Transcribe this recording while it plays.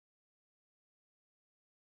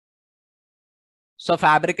So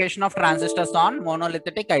fabrication of transistors on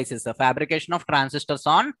monolithic ICs. Fabrication of transistors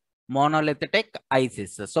on monolithic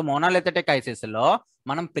ICs. So monolithic ICs లో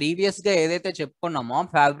మనం previous గా ఏదైతే చెప్పుకున్నామో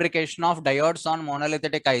fabrication of diodes on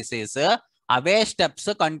monolithic ICs away steps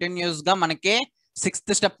continuous గా మనకి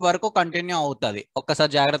 6th step వరకు continue అవుతుంది.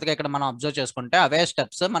 ఒక్కసారి జాగ్రత్తగా ఇక్కడ మనం అబ్జర్వ్ చేసుకుంటే అవే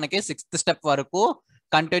స్టెప్స్ మనకి 6th స్టెప్ వరకు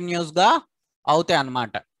కంటిన్యూస్ గా అవుతాయి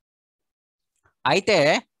అన్నమాట. అయితే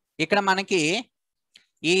ఇక్కడ మనకి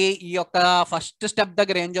ఈ యొక్క ఫస్ట్ స్టెప్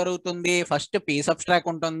దగ్గర ఏం జరుగుతుంది, ఫస్ట్ పీ సబ్స్ట్రాక్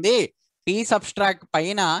ఉంటుంది, పీ సబ్స్ట్రాక్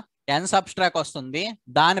పైన ఎన్ సబ్స్ట్రాక్ వస్తుంది,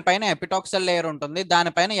 దానిపైన ఎపిటాక్సల్ లేయర్ ఉంటుంది,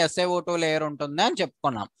 దానిపైన SiO2 లేయర్ ఉంటుంది అని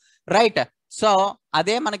చెప్పుకున్నాం, రైట్. సో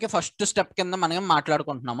అదే మనకి ఫస్ట్ స్టెప్ కింద మనం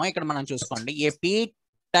మాట్లాడుకుంటున్నాము. ఇక్కడ మనం చూసుకోండి, A P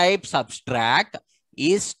type సబ్స్ట్రాక్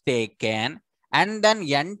is taken and then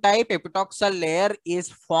n-type epitaxial layer is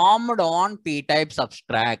formed on p-type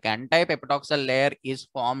substrate. N-type epitaxial layer is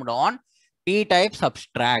formed on p-type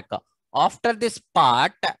substrate. After this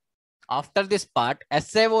part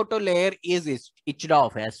SiO2 layer is etched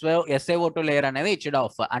off. SiO2 layer అనేది etched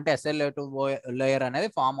off అంటే SiO2 layer అనేది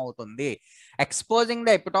form అవుతుంది, exposing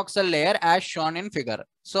the epitaxial layer as shown in figure.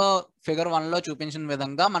 So figure 1 లో చూపించిన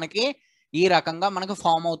విధంగా మనకి ఈ రకంగా మనకు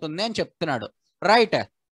ఫామ్ అవుతుంది అని చెప్తున్నాడు, right.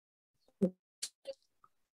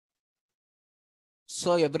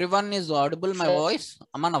 So everyone is audible my voice?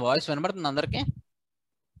 Amma na voice వినబడుతుంది అందరికి?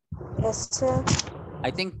 Yes sir.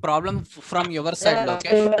 I think problem from your side,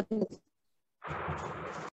 okay?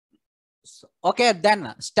 Okay, then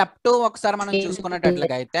step 2 ఒకసారి మనం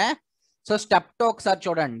చూసుకున్నట్లయితే అయితే సో స్టెప్ 2 ఒకసారి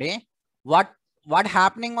చూడండి, what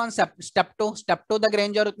happening on step 2 దగ్గర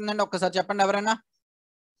ఏం జరుగుతుందండి ఒకసారి చెప్పండి ఎవరైనా.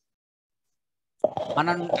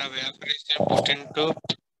 మనం put into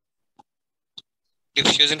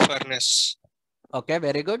diffusion furnace. Okay,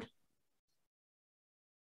 very good.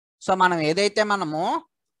 So మనం ఏదైతే మనము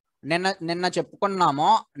నిన్న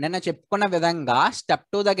చెప్పుకున్న విధంగా స్టెప్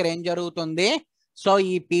 2 దగ్గర ఏం జరుగుతుంది, సో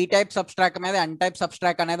ఈ పీ టైప్ సబ్స్ట్రాక్ మీద ఎన్ టైప్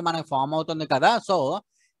సబ్స్ట్రాక్ అనేది మనకు ఫామ్ అవుతుంది కదా. సో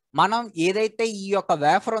మనం ఏదైతే ఈ యొక్క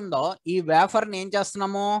వేఫర్ ఉందో ఈ వేఫర్ ని ఏం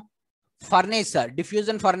చేస్తున్నాము,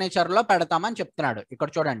 డిఫ్యూజన్ ఫర్నిచర్ లో పెడతామని చెప్తున్నాడు. ఇక్కడ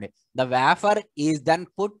చూడండి, the wafer is then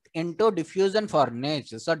put into diffusion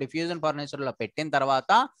furnace. So diffusion furniture లో పెట్టిన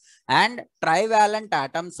తర్వాత and trivalent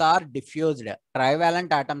atoms are diffused.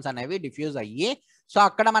 Trivalent atoms అనేవి డిఫ్యూజ్ అయ్యి సో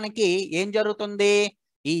అక్కడ మనకి ఏం జరుగుతుంది,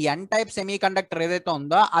 ఈ ఎన్ టైప్ సెమీ కండక్టర్ ఏదైతే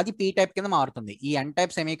ఉందో అది పీ టైప్ కింద మారుతుంది. ఈ ఎన్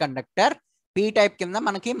type semi conductor P type కింద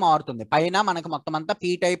మనకి మారుతుంది. పైన మనకి మొత్తం అంతా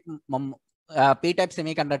పీ టైప్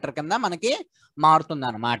సెమీ కండక్టర్ కింద మనకి మారుతుంది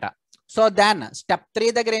అనమాట. సో దెన్ స్టెప్ 3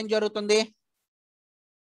 దగ్గర ఏం జరుగుతుంది,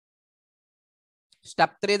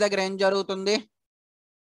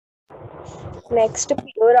 next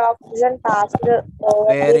pure oxygen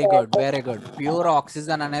very good. Pure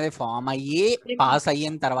oxygen అనేది ఫామ్ అయ్యి పాస్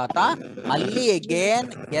అయిన తర్వాత మళ్ళీ అగైన్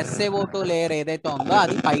SiO2 లేయర్ ఏదైతే ఉందో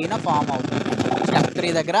అది పైన ఫామ్ అవుతుంది. స్టెప్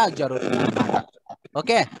 3 దగ్గర అది జరుగుతుంది అనమాట.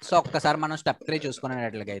 ఓకే, సో ఒక్కసారి మనం step 3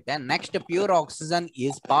 చూసుకునేటట్లయితే next pure oxygen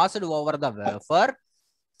is passed over the wafer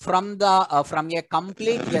from a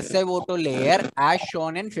complete SiO2 layer as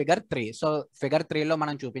shown in figure 3. So figure 3 లో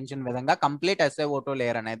మనం చూపించిన విధంగా కంప్లీట్ SiO2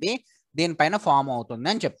 లేయర్ అనేది దీనిపైన ఫామ్ అవుతుంది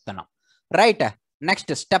అని చెప్తున్నాం, రైట్.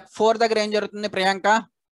 నెక్స్ట్ స్టెప్ 4 దగ్గర ఏం జరుగుతుంది Priyanka?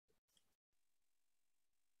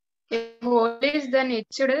 hole is then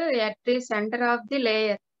etched at the center of the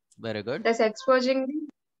layer. Very good. Thus exposing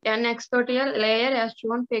the N-exothial layer as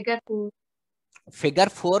shown figure 4.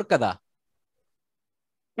 Figure 4 కదా?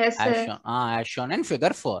 Yes sir. As shown in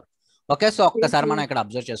figure 4. Okay, so ఒక్కసారి మనం ఇక్కడ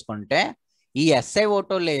observe చేసుకుంటే ఈ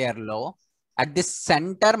SiO2 layer లో at the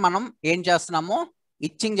centre మనం ఏం చేస్తున్నాము,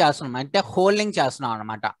 ఇచ్చింగ్ చేస్తున్నాం అంటే హోల్డింగ్ చేస్తున్నాం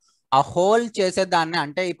అనమాట. ఆ హోల్ చేసేదాన్ని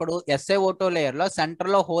అంటే ఇప్పుడు SiO2 లేయర్ లో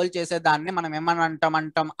సెంటర్ లో హోల్ చేసేదాన్ని మనం ఏమని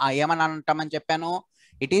అంటామని చెప్పాను,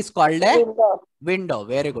 it is called a window.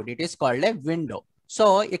 Very good, it is called a window. So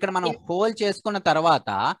ఇక్కడ మనం హోల్ చేసుకున్న తర్వాత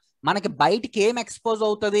మనకి బయటికి ఏం ఎక్స్పోజ్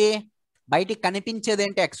అవుతుంది, బయటికి కనిపించేది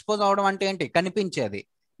ఏంటి, ఎక్స్పోజ్ అవడం అంటే ఏంటి, కనిపించేది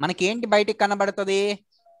మనకి ఏంటి బయటికి కనబడుతుంది,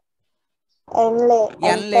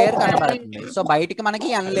 ఎన్ లేయర్ కనబడుతుంది. సో బయటికి మనకి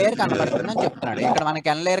ఎన్ లేయర్ కనబడుతుంది అని చెప్తున్నాడు. ఇక్కడ మనకి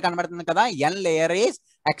ఎన్ లేయర్ కనబడుతుంది కదా, ఎన్ లేయర్ ఈస్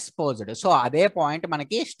ఎక్స్పోజ్డ్. సో అదే పాయింట్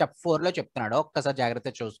మనకి స్టెప్ 4 లో చెప్తున్నాడు. ఒక్కసారి జాగ్రత్త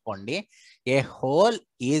చూసుకోండి, ఏ whole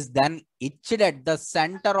is then ఇచ్డ్ at the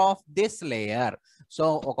centre of this layer. So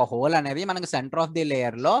ఒక హోల్ అనేది మనకి సెంటర్ ఆఫ్ ది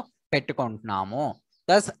లేయర్ లో పెట్టుకుంటున్నాము.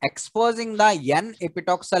 thus exposing the N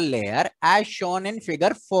epitaxial layer as shown in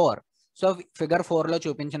figure 4. So figure 4 లో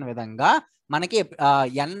చూపించిన విధంగా మనకి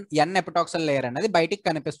N epitaxial layer అనేది బయటికి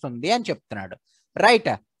కనిపిస్తుంది అని చెప్తున్నాడు,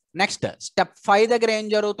 రైట్. నెక్స్ట్ స్టెప్ 5 దగ్గర ఏం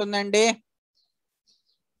జరుగుతుందండి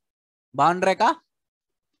బాగుండ్రేక?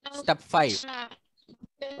 Step 5.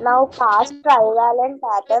 Now pass trivalent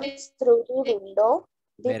atoms through the window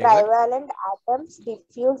The Very good. trivalent atoms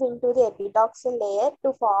diffuse into the epitaxial layer to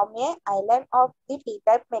form a island of the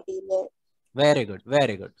p-type material. Very good,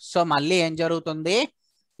 very good. So మళ్ళీ ఏం జరుగుతుంది,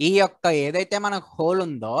 ఈ యొక్క ఏదైతే మనకు whole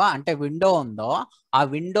ఉందో అంటే window ఉందో ఆ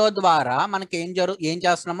విండో ద్వారా మనకి ఏం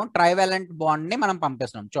చేస్తున్నాము, ట్రైవాలెంట్ బాండ్ ని మనం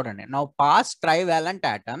పంపిస్తున్నాం. చూడండి, now pass trivalent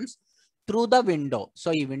atoms through the window. So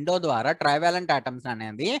ఈ విండో ద్వారా ట్రైవాలెంట్ ఆటమ్స్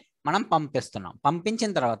అనేది మనం పంపిస్తున్నాం.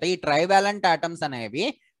 పంపించిన తర్వాత ఈ ట్రైవాలెంట్ ఆటమ్స్ అనేవి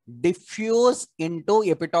diffuse into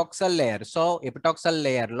ఎపిటాక్సల్ layer. So ఎపిటాక్సల్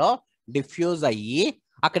layer లో డిఫ్యూజ్ అయ్యి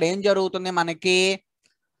అక్కడ ఏం జరుగుతుంది మనకి,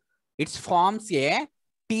 it's forms A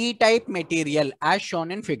P-type material as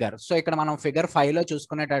shown in figure. So ఇక్కడ మనం ఫిగర్ 5 లో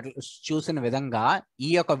చూసిన విధంగా ఈ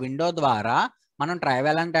యొక్క విండో ద్వారా మనం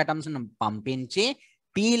ట్రైవాలెంట్ ఆటమ్స్ పంపించి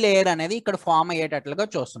పీ లేయర్ అనేది ఇక్కడ ఫామ్ అయ్యేటట్లుగా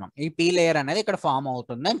చూస్తున్నాం. ఈ పీ లేయర్ అనేది ఇక్కడ ఫామ్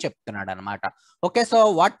అవుతుంది అని చెప్తున్నాడు అనమాట. Okay, so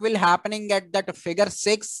what will happening at that figure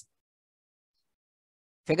 6?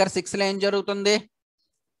 Figure 6 లో ఏం జరుగుతుంది?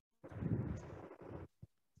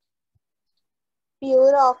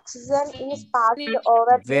 Pure oxygen is passed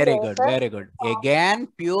over the very good, wafer. Very good. Again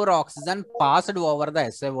pure oxygen passed over the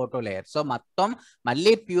SiO2 layer. So మొత్తం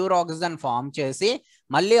మళ్ళీ ప్యూర్ ఆక్సిజన్ ఫామ్ చేసి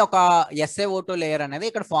మళ్ళీ ఒక SiO2 layer అనేది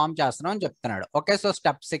ఇక్కడ ఫామ్ చేస్తున్నాం అని చెప్తున్నాడు. ఓకే, సో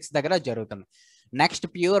స్టెప్ 6 దగ్గర జరుగుతుంది. Next,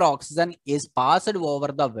 pure oxygen is passed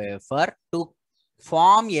over the wafer to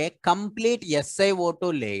form a complete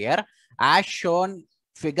SiO2 layer as shown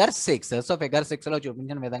figure 6. So figure 6 లో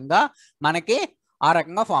చూపించిన విధంగా మనకి ఆ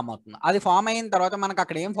రకంగా ఫామ్ అవుతుంది. అది ఫామ్ అయిన తర్వాత మనకు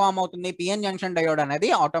అక్కడ ఏం ఫామ్ అవుతుంది, పిఎన్ జంక్షన్ డయోడ్ అనేది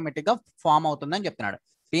ఆటోమేటిక్ గా ఫామ్ అవుతుంది అని చెప్తున్నాడు.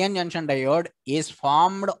 PN junction diode is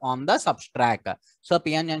formed on the సబ్స్ట్రాక్. So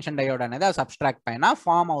PN junction diode అనేది ఆ సబ్స్ట్రాక్ పైన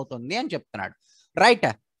ఫామ్ అవుతుంది అని చెప్తున్నాడు. రైట్.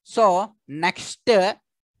 సో నెక్స్ట్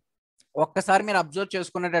ఒక్కసారి మీరు అబ్జర్వ్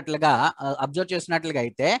చేసినట్లుగా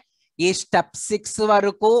అయితే ఈ స్టెప్ 6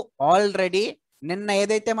 వరకు ఆల్రెడీ నిన్న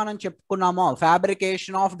ఏదైతే మనం చెప్పుకున్నామో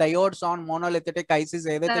fabrication of diodes on మోనోలిథిటిక్ ISIS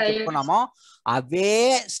ఏదైతే చెప్పుకున్నామో అవే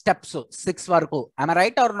స్టెప్స్ 6 వరకు. am I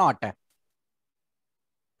right or not?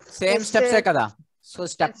 Same స్టెప్సే కదా. సో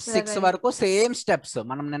స్టెప్ 6 వరకు సేమ్ స్టెప్స్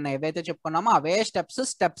మనం నిన్న ఏదైతే చెప్పుకున్నామో అవే స్టెప్స్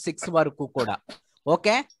స్టెప్ 6 వరకు కూడా.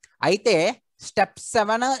 ఓకే, అయితే స్టెప్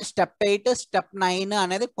 7, స్టెప్ 8, స్టెప్ 9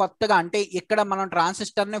 అనేది కొత్తగా, అంటే ఇక్కడ మనం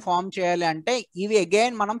ట్రాన్సిస్టర్ ని ఫామ్ చేయాలి అంటే ఇవి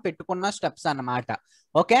అగైన్ మనం పెట్టుకున్న స్టెప్స్ అన్నమాట.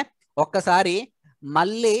 ఓకే, ఒక్కసారి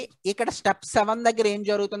మళ్ళీ ఇక్కడ స్టెప్ 7 దగ్గర ఏం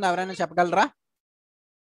జరుగుతుందో ఎవరైనా చెప్పగలరా?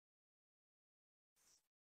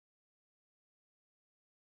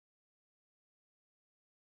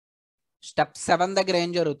 స్టెప్ 7 దగ్గర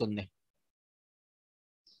ఏం జరుగుతుంది?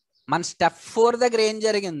 మన స్టెప్ 4 దగ్గర ఏం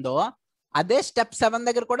జరిగిందో అదే స్టెప్ 7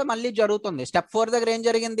 దగ్గర కూడా మళ్ళీ జరుగుతుంది. స్టెప్ 4 దగ్గర ఏం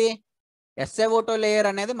జరిగింది, SiO2 లేయర్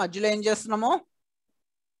అనేది మధ్యలో ఏం చేస్తున్నాము,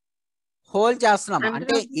 హోల్ చేస్తున్నాము,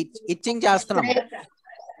 అంటే ఇచ్చింగ్ చేస్తున్నాము.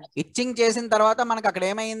 ఇచ్చింగ్ చేసిన తర్వాత మనకు అక్కడ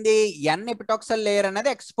ఏమైంది, N ఎపిటాక్సల్ లేయర్ అనేది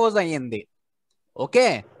ఎక్స్పోజ్ అయ్యింది. ఓకే,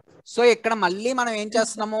 సో ఇక్కడ మళ్ళీ మనం ఏం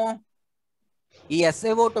చేస్తున్నాము, ఈ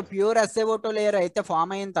SiO2 ప్యూర్ SiO2 లేయర్ అయితే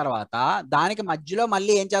ఫామ్ అయిన తర్వాత దానికి మధ్యలో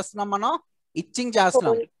మళ్ళీ ఏం చేస్తున్నాం, మనం ఇచ్చింగ్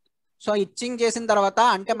చేస్తున్నాం. సో ఇచ్చింగ్ చేసిన తర్వాత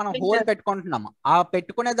అంటే మనం హోల్ పెట్టుకుంటున్నాము. ఆ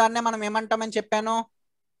పెట్టుకునే దాన్నే మనం ఏమంటామని చెప్పాను,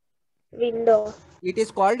 window. It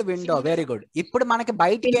is called window. Very good. ఇప్పుడు మనకి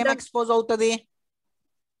బయటికి ఏం ఎక్స్పోజ్ అవుతుంది,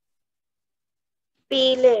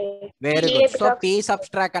 వెరీ గుడ్. సో పీ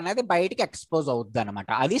సబ్స్ట్రాక్ అనేది బయటికి ఎక్స్పోజ్ అవుద్ది అనమాట.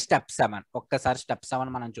 అది స్టెప్ 7. ఒక్కసారి స్టెప్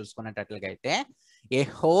 7 మనం చూసుకునేటట్లుగా అయితే ఏ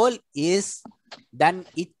whole is then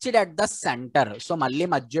ఇచ్డ్ at the centre. So మళ్ళీ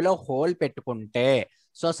మధ్యలో హోల్ పెట్టుకుంటే,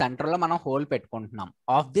 సో సెంటర్ లో మనం హోల్ పెట్టుకుంటున్నాం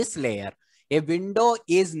of this layer. A window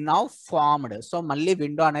is now formed. So మళ్ళీ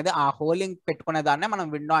విండో అనేది ఆ హోలింగ్ పెట్టుకునే దాన్నే మనం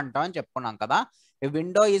విండో అంటాం అని చెప్పుకున్నాం కదా. ఏ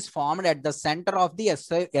window is formed at the centre of the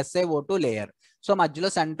SiO2 layer. So మధ్యలో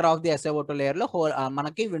centre of the SiO2 layer లో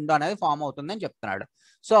మనకి విండో అనేది ఫామ్ అవుతుంది అని చెప్తున్నాడు.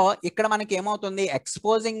 సో ఇక్కడ మనకి ఏమవుతుంది,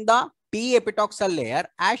 exposing the P ఎపిటాక్సల్ layer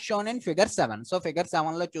as shown in figure 7. So figure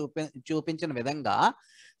 7 లో చూపించిన విధంగా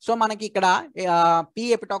సో మనకి ఇక్కడ పీ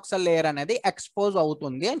ఎపిటాక్సల్ లేయర్ అనేది ఎక్స్పోజ్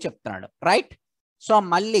అవుతుంది అని చెప్తున్నాడు. రైట్. సో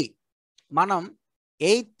మళ్ళీ మనం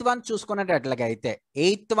 8th వన్ చూసుకునేటట్లుగా అయితే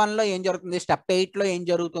 8th వన్ లో ఏం జరుగుతుంది, స్టెప్ 8 లో ఏం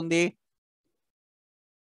జరుగుతుంది,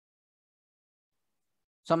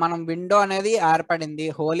 సో మనం విండో అనేది ఏర్పడింది,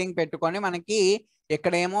 హోలింగ్ పెట్టుకొని మనకి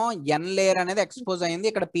ఇక్కడేమో N లేయర్ అనేది ఎక్స్పోజ్ అయ్యింది,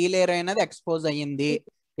 ఇక్కడ P లేయర్ అనేది ఎక్స్పోజ్ అయ్యింది.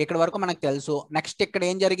 ఇక్కడ వరకు మనకు తెలుసు. నెక్స్ట్ ఇక్కడ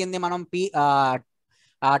ఏం జరిగింది, మనం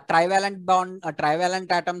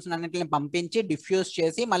ట్రైవాలెంట్ ఆటమ్స్ అన్నిటిని పంపించి డిఫ్యూజ్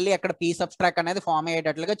చేసి మళ్ళీ అక్కడ పీ సబ్స్ట్రాక్ అనేది ఫామ్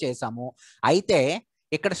అయ్యేటట్లుగా చేసాము. అయితే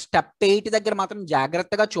ఇక్కడ స్టెప్ 8 దగ్గర మాత్రం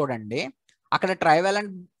జాగ్రత్తగా చూడండి. అక్కడ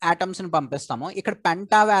ట్రైవాలెంట్ ఆటమ్స్ ని పంపిస్తాము, ఇక్కడ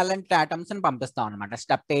పెంటావాలెంట్ ఆటమ్స్ ని పంపిస్తాం అనమాట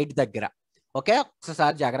స్టెప్ 8 దగ్గర. ఓకే,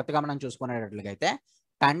 ఒకసారి జాగ్రత్తగా మనం చూసుకునేటట్లుగా అయితే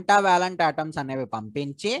పెంటావాలెంట్ ఆటమ్స్ అనేవి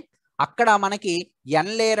పంపించి అక్కడ మనకి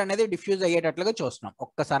ఎన్ లేయర్ అనేది డిఫ్యూజ్ అయ్యేటట్లుగా చూస్తున్నాం.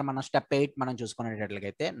 ఒక్కసారి మనం స్టెప్ 8 మనం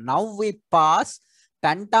చూసుకునేటట్లయితే now we pass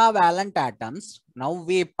pentavalent atoms. Now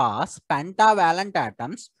we pass pentavalent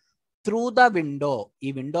atoms through the window.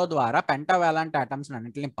 ఈ విండో ద్వారా pentavalent atoms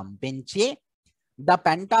అన్నిటిని పంపించి the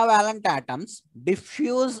pentavalent atoms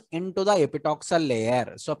diffuse into the epitaxial layer.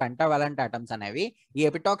 So pentavalent atoms అనేవి ఈ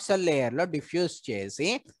epitaxial layer లో diffuse చేసి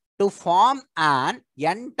to form an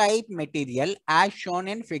n-type material as shown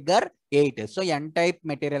in figure 8. So n-type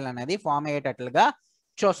material అనేది form అయ్యేటట్లుగా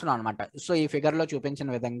చూస్తున్నాం అనమాట. సో ఈ ఫిగర్ లో చూపించిన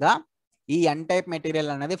విధంగా ఈ ఎన్ టైప్ మెటీరియల్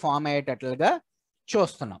అనేది ఫామ్ అయ్యేటట్లుగా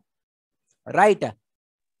చూస్తున్నాం. Right,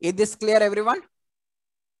 is this clear everyone?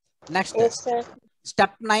 Next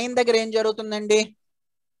step 9 దగ్గర ఏం జరుగుతుందండి?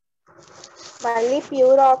 మళ్ళీ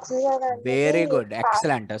pure oxygen. Very good,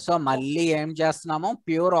 excellent. So మళ్ళీ ఏం చేస్తున్నాము?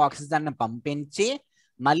 ప్యూర్ ఆక్సిజన్ ని పంపించి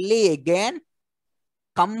మళ్ళీ అగైన్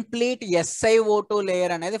కంప్లీట్ SiO2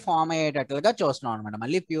 లేయర్ అనేది ఫామ్ అయ్యేటట్లుగా చూస్తున్నాం అనమాట.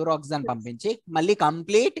 మళ్ళీ ప్యూర్ ఆక్సిజన్ పంపించి మళ్ళీ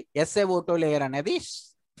కంప్లీట్ SiO2 లేయర్ అనేది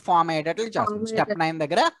ఫామ్ అయ్యేటట్లు చేస్తుంది. స్టెప్ 9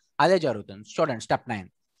 దగ్గర అదే జరుగుతుంది. చూడండి step 9.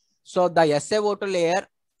 So the SiO2 layer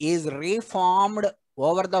is reformed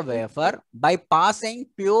over the wafer by passing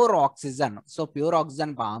pure oxygen. So pure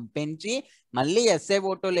oxygen పంపించి మళ్ళీ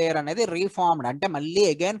SiO2 లేయర్ అనేది రీఫార్మ్డ్ అంటే మళ్ళీ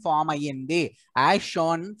అగైన్ ఫామ్ అయ్యింది as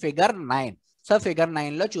shown figure 9. So figure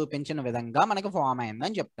 9 లో చూపించిన విధంగా మనకి ఫామ్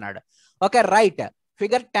అయిందని చెప్తున్నాడు. Okay right.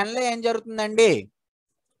 ఫిగర్ 10 లో ఏం జరుగుతుందండి?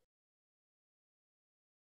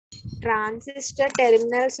 ట్రాన్సిస్టర్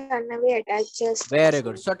టెర్మినల్స్ అనేవి అటాచ్ చేస్తాం. Very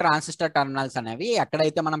good. So transistor terminals అనేవి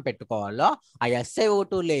ఎక్కడైతే మనం పెట్టుకోవాలో ఆ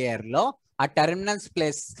SiO2 లేయర్ లో ఆ టెర్మినల్స్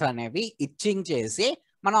ప్లేసెస్ అనేవి ఇచ్చింగ్ చేసి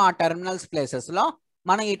మనం ఆ టెర్మినల్స్ ప్లేసెస్ లో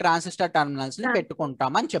మనం ఈ ట్రాన్సిస్టర్ టెర్మినల్స్ ని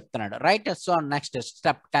పెట్టుకుంటామని చెప్తున్నాడు. రైట్. సో నెక్స్ట్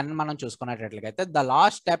స్టెప్ 10 మనం చూసుకున్నట్లయితే the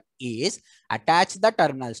last step is attach the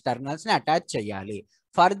terminals. Terminals ని అటాచ్ చేయాలి.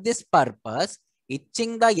 For this purpose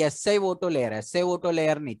itching the SiO2 layer. SiO2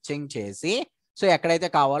 layer ని ఇచ్చింగ్ చేసి సో ఎక్కడైతే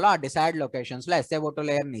కావాలో ఆ డిసైడ్ లొకేషన్స్ లో SiO2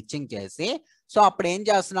 లేయర్ ని ఇచ్చింగ్ చేసి సో అప్పుడు ఏం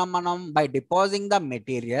చేస్తున్నాం మనం? By డిపాజింగ్ the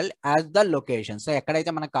material as the location. So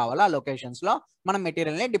ఎక్కడైతే మనకు కావాలో ఆ లొకేషన్స్ లో మనం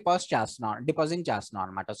మెటీరియల్ ని డిపాజింగ్ చేస్తున్నాం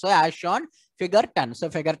అనమాట. So as shown figure 10. So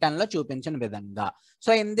figure 10 లో చూపించిన విధంగా. So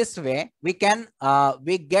in this way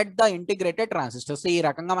we get the integrated transistor. So ఈ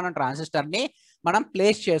రకంగా మనం ట్రాన్సిస్టర్ ని మనం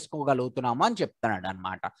ప్లేస్ చేసుకోగలుగుతున్నాము అని చెప్తున్నాడు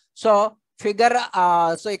అనమాట. సో ఫిగర్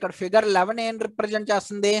సో ఇక్కడ ఫిగర్ 11 ఏం రిప్రజెంట్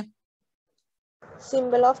చేస్తుంది?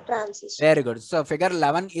 Symbol of transistor. Very good. So figure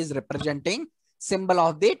 11 is representing symbol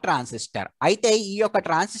of the transistor. అయితే ఈ యొక్క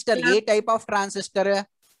transistor A type of transistor?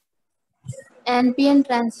 NPN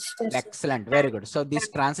transistor. Excellent, very good. So this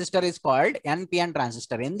transistor is called NPN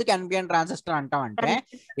transistor. ఎందుకు NPN transistor అంటామంటే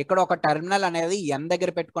ఇక్కడ ఒక terminal అనేది N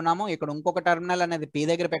దగ్గర పెట్టుకున్నాము, ఇక్కడ ఇంకొక టెర్మినల్ అనేది P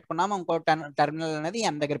దగ్గర పెట్టుకున్నాము, ఇంకో టెర్మినల్ అనేది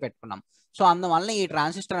N దగ్గర పెట్టుకున్నాము. సో అందువల్ల ఈ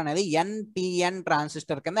ట్రాన్సిస్టర్ అనేది NPN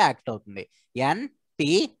ట్రాన్సిస్టర్ కింద యాక్ట్ అవుతుంది.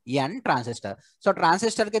 NPN transistor. సో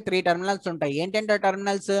ట్రాన్సిస్టర్ కి 3 టెర్మినల్స్ ఉంటాయి. ఏంటంటే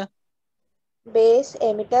terminals? Base,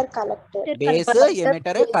 emitter, collector. Base,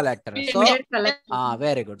 emitter, collector. So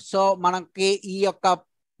very good. So మనకి ఈ యొక్క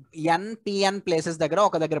NPN ప్లేసెస్ దగ్గర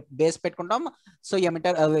ఒక దగ్గర బేస్ పెట్టుకుంటాం, సో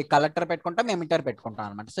ఎమిటర్ కలెక్టర్ పెట్టుకుంటాం, ఎమిటర్ పెట్టుకుంటాం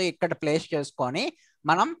అనమాట. సో ఇక్కడ ప్లేస్ చేసుకొని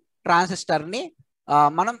మనం ట్రాన్సిస్టర్ ని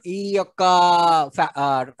మనం ఈ యొక్క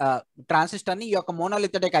ట్రాన్సిస్టర్ ని ఈ యొక్క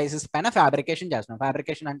మోనోలిథిక్ ఐసిస్ పైన ఫ్యాబ్రికేషన్ చేస్తున్నాం.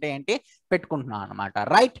 ఫ్యాబ్రికేషన్ అంటే ఏంటి? పెట్టుకుంటున్నాం అనమాట.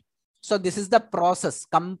 Right. So this is the process,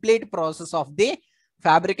 complete process of the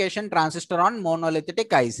fabrication transistor on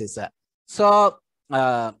monolithic ICs. So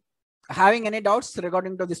having any doubts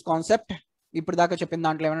regarding to this concept? ఇప్పుడు దాకా చెప్పిన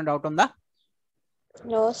దాంట్లో ఏమైనా డౌట్ ఉందా?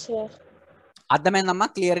 No sir. అర్థమైందమ్మా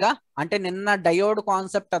క్లియర్ గా? అంటే నిన్న డయోడ్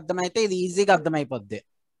కాన్సెప్ట్ అర్థమైతే ఇది ఈజీగా అర్థమైపోద్ది.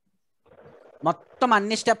 మొత్తం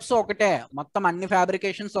అన్ని స్టెప్స్ ఒకటే, మొత్తం అన్ని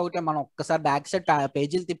ఫ్యాబ్రికేషన్స్ ఒకటే. మనం ఒక్కసారి బ్యాక్ సైడ్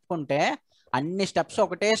పేజీలు తిప్పుకుంటే అన్ని స్టెప్స్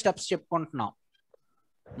ఒకటే స్టెప్స్ చెప్పుకుంటున్నాం.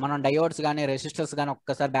 మనం డయోడ్స్ కానీ రెసిస్టర్స్ కానీ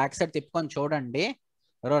ఒక్కసారి బ్యాక్ సైడ్ తిప్పుకొని చూడండి.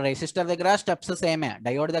 రెసిస్టర్ దగ్గర స్టెప్స్ సేమే,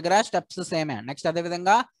 డయోడ్ దగ్గర స్టెప్స్ సేమే, నెక్స్ట్ అదే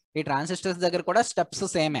విధంగా ఈ ట్రాన్సిస్టర్స్ దగ్గర కూడా స్టెప్స్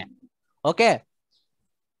సేమే. ఓకే,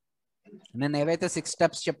 నేను ఏవైతే 6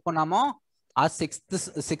 స్టెప్స్ చెప్పుకున్నామో ఆ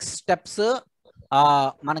 6 స్టెప్స్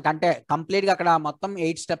మనకంటే కంప్లీట్ గా అక్కడ మొత్తం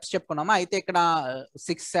 8 స్టెప్స్ చెప్పుకున్నాము. అయితే ఇక్కడ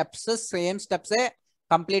 6 స్టెప్స్ సేమ్ స్టెప్సే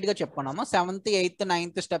కంప్లీట్ గా చెప్పుకున్నాము. 7th, 8th,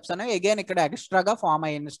 9th స్టెప్స్ అనేవి అగైన్ ఇక్కడ ఎక్స్ట్రాగా ఫామ్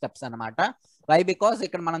అయిన స్టెప్స్ అనమాట. వై? బికాస్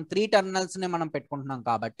ఇక్కడ మనం 3 టెర్మినల్స్ ని మనం పెట్టుకుంటున్నాం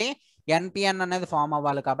కాబట్టి NPN అనేది ఫామ్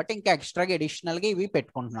అవ్వాలి కాబట్టి ఇంకా ఎక్స్ట్రాగా అడిషనల్ గా ఇవి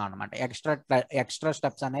పెట్టుకుంటున్నాం అనమాట. ఎక్స్ట్రా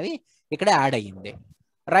స్టెప్స్ అనేవి ఇక్కడ యాడ్ అయ్యింది.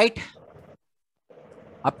 Right.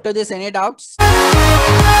 Up to this any doubts?